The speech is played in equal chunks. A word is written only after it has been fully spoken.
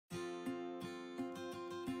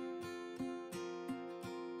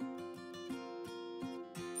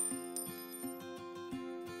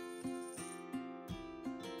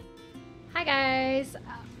Hi guys,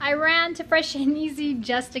 I ran to Fresh and Easy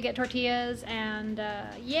just to get tortillas, and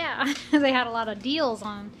yeah, they had a lot of deals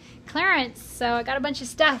on clearance, so I got a bunch of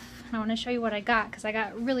stuff. I want to show you what I got because I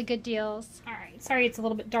got really good deals. Alright, sorry it's a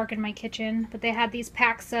little bit dark in my kitchen, but they had these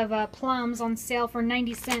packs of plums on sale for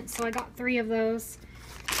 90 cents, so I got 3 of those.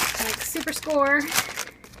 Like super score.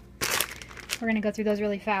 We're going to go through those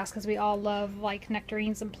really fast because we all love like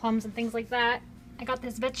nectarines and plums and things like that. I got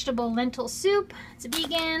this vegetable lentil soup. It's a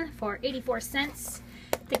vegan for 84 cents.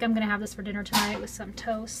 I think I'm going to have this for dinner tonight with some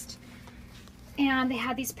toast. And they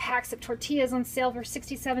had these packs of tortillas on sale for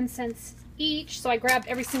 67 cents each. So I grabbed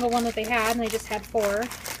every single one that they had, and they just had 4.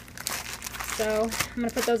 So I'm going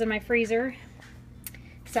to put those in my freezer.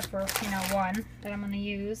 Except for, one that I'm going to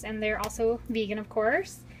use. And they're also vegan, of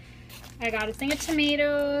course. I got a thing of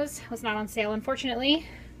tomatoes. It was not on sale, unfortunately.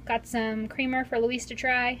 Got some creamer for Louise to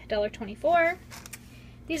try, $1.24.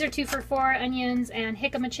 These are 2 for $4, onions and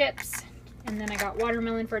jicama chips. And then I got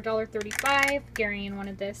watermelon for $1.35. Garion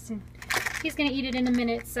wanted this, and he's gonna eat it in a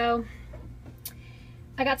minute. So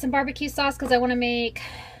I got some barbecue sauce because I want to make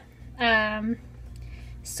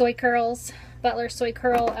soy curls, Butler soy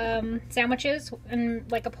curl sandwiches, and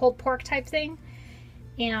like a pulled pork type thing.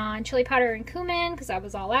 And chili powder and cumin because I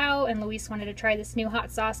was all out, and Luis wanted to try this new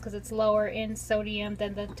hot sauce because it's lower in sodium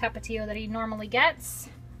than the Tapatio that he normally gets.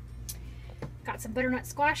 Got some butternut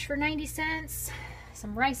squash for 90 cents,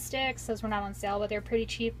 some rice sticks. Those were not on sale, but they're pretty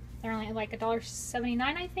cheap. They're only like $1.79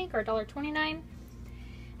 I think, or $1.29.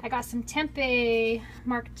 I got some tempeh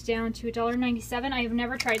marked down to $1.97. I have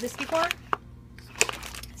never tried this before,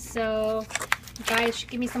 so you guys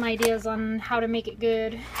should give me some ideas on how to make it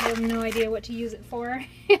good. I have no idea what to use it for.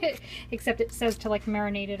 Except it says to like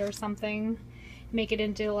marinate it or something. Make it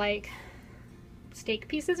into like steak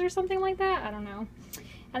pieces or something like that. I don't know.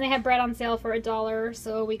 And they had bread on sale for $1,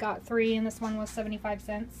 so we got 3, and this one was 75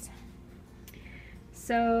 cents.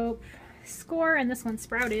 So score, and this one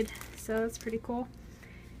sprouted, so that's pretty cool.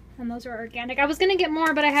 And those are organic. I was gonna get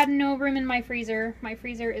more, but I had no room in my freezer. My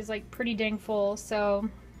freezer is like pretty dang full, so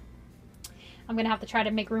I'm gonna have to try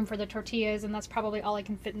to make room for the tortillas, and that's probably all I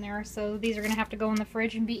can fit in there. So these are gonna have to go in the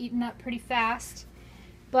fridge and be eaten up pretty fast.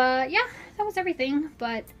 But yeah, that was everything.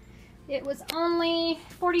 But it was only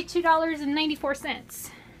 $42.94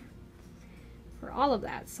 for all of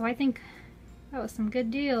that. So I think that was some good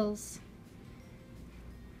deals.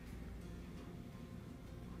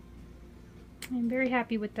 I'm very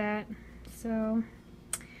happy with that. So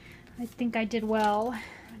I think I did well.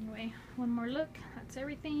 Anyway, one more look. That's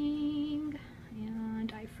everything.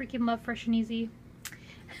 And I freaking love Fresh and Easy.